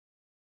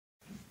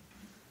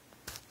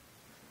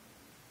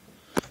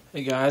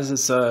Hey guys,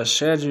 it's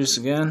Shad Juice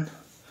again.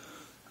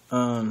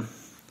 I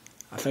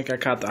think I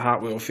caught the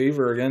Hot Wheel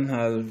fever again.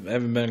 I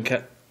haven't been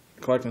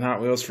collecting Hot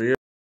Wheels for years.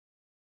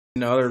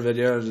 In the other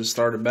video, I just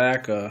started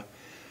back.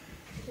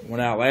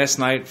 Went out last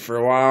night for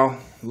a while.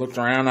 Looked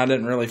around. I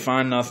didn't really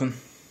find nothing.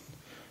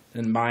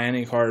 Didn't buy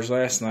any cars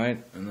last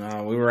night.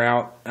 And we were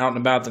out and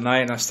about the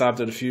night, and I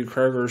stopped at a few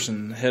Kroger's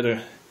and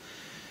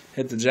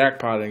hit the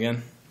jackpot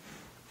again.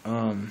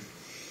 I'll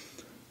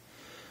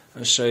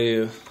show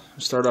you.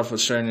 Start off with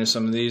showing you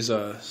some of these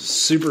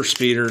super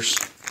speeders.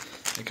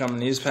 They come in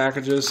these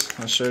packages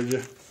I showed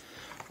you.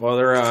 Well,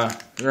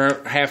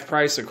 they're half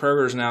price at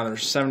Kroger's now. They're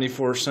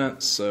 74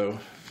 cents. So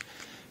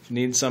if you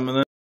need some of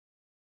them,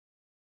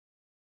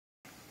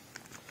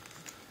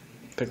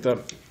 picked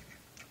up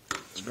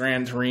this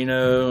Gran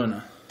Torino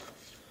and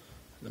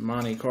the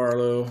Monte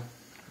Carlo,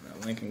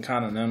 that Lincoln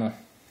Continental.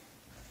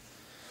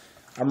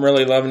 I'm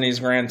really loving these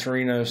Gran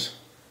Torinos.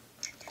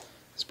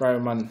 It's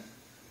probably my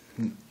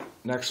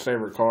next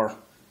favorite car.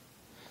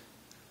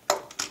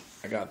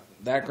 I got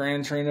that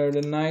Gran Torino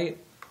tonight.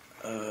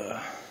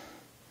 Got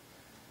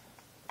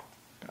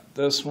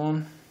this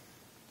one.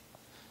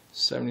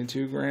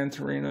 72 Gran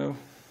Torino.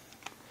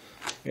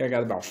 Yeah, I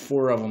got about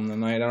 4 of them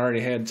tonight. I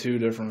already had 2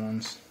 different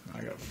ones. I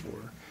got 4.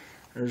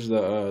 There's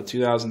the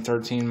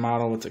 2013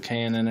 model with the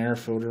K&N air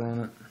filter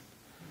on it.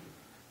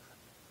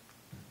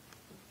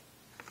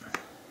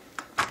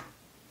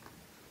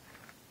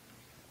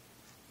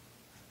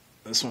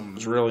 This one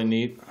was really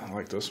neat. I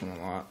like this one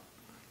a lot.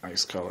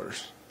 Nice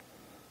colors.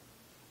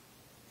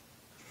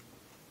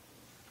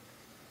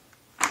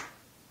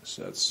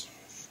 So that's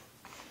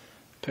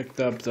picked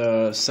up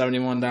the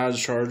 71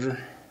 Dodge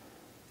Charger.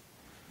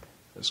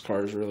 This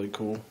car is really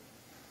cool.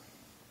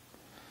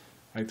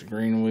 I like the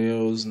green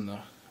wheels and the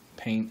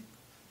paint.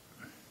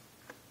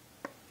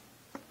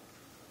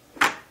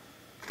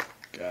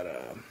 Got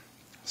a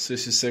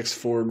 66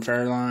 Ford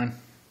Fairlane.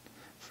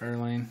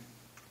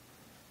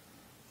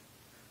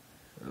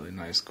 Really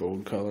nice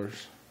gold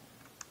colors.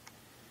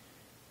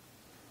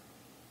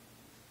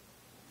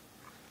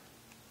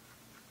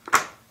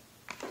 And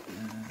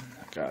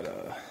I got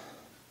a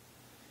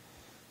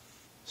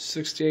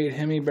 68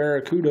 Hemi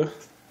Barracuda.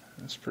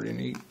 That's pretty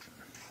neat.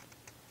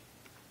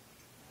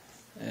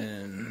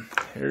 And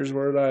here's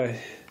where I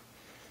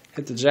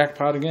hit the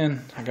jackpot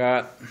again. I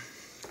got,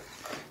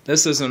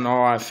 this isn't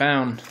all I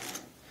found.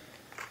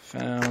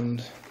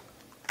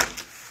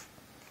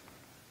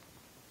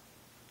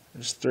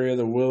 There's 3 of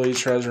the Willys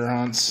treasure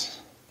hunts.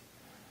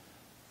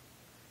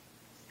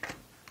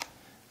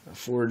 A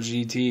Ford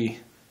GT.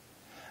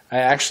 I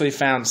actually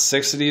found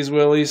 6 of these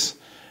Willys,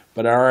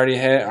 but I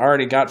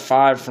already got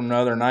 5 from the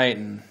other night,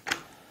 and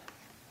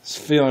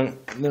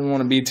didn't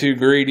want to be too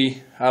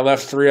greedy. I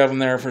left 3 of them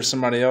there for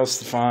somebody else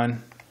to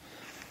find.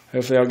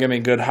 Hopefully, they'll give me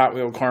good Hot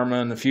Wheel karma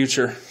in the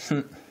future.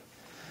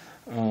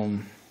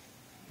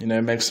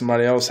 Make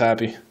somebody else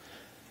happy.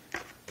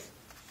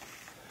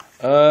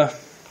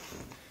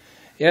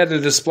 Yeah, the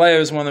display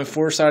was one of them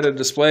 4-sided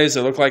displays.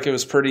 It looked like it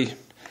was pretty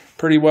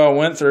well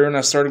went through, and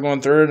I started going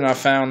through it, and I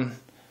found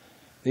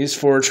these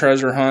 4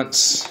 treasure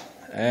hunts,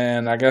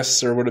 and I guess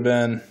there would have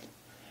been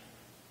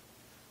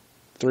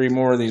 3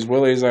 more of these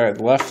Willys I had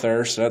left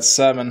there, so that's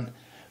 7.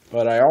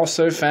 But I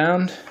also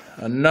found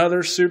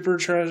another super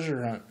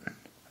treasure hunt,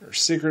 or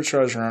secret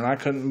treasure hunt. I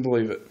couldn't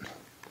believe it.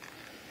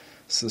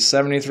 It's the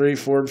 73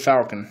 Ford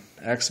Falcon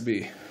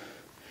XB.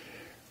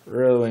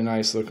 Really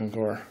nice looking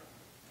car.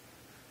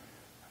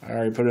 I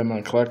already put it in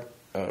my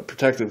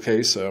protective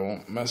case so I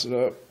won't mess it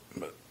up.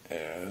 But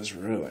yeah, it's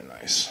really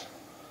nice.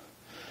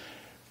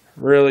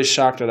 Really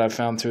shocked that I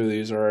found 2 of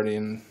these already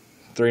in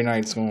 3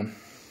 nights going.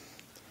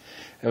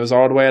 It was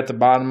all the way at the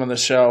bottom of the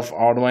shelf,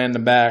 all the way in the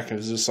back. It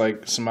was just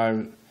like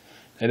they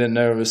didn't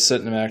know it was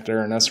sitting back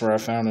there, and that's where I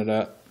found it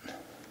at.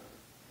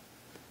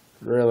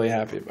 Really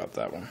happy about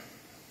that one.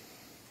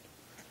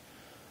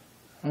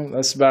 Well,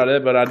 that's about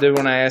it, but I did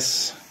want to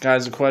ask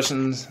guys the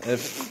questions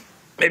if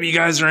maybe you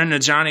guys are into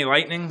Johnny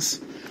Lightnings.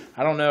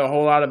 I don't know a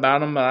whole lot about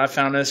them, but I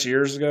found this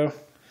years ago.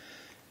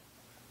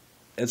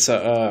 It's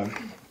a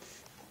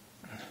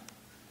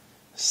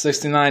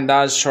 69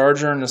 Dodge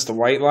Charger, and it's the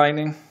White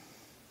Lightning.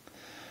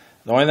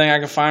 The only thing I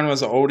could find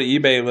was an old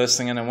eBay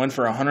listing, and it went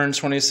for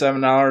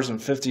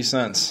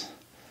 $127.50.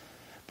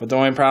 But the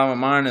only problem with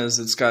mine is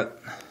it's got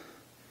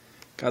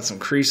some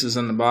creases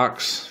in the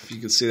box. If you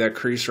could see that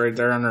crease right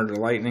there under the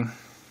Lightning.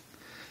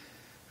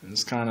 And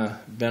it's kind of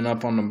bent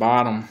up on the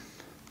bottom.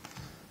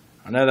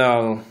 I know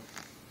that'll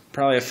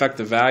probably affect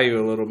the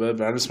value a little bit,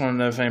 but I just want to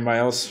know if anybody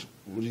else,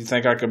 what do you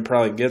think I could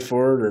probably get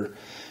for it, or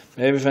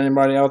maybe if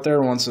anybody out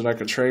there wants that I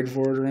could trade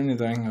for it or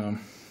anything.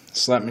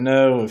 Just let me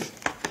know. If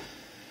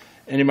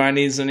anybody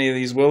needs any of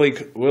these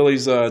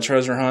Willys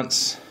treasure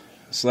hunts,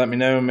 just let me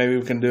know. Maybe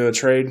we can do a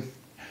trade.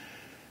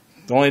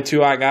 The only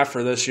 2 I got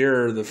for this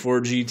year are the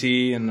Ford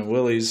GT and the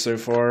Willys so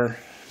far.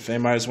 If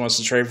anybody just wants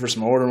to trade for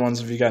some older ones,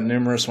 if you got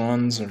numerous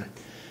ones or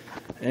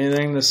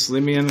anything, just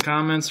leave me in the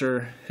comments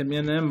or hit me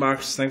in the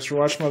inbox. Thanks for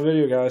watching my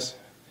video, guys.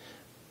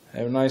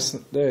 Have a nice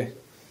day.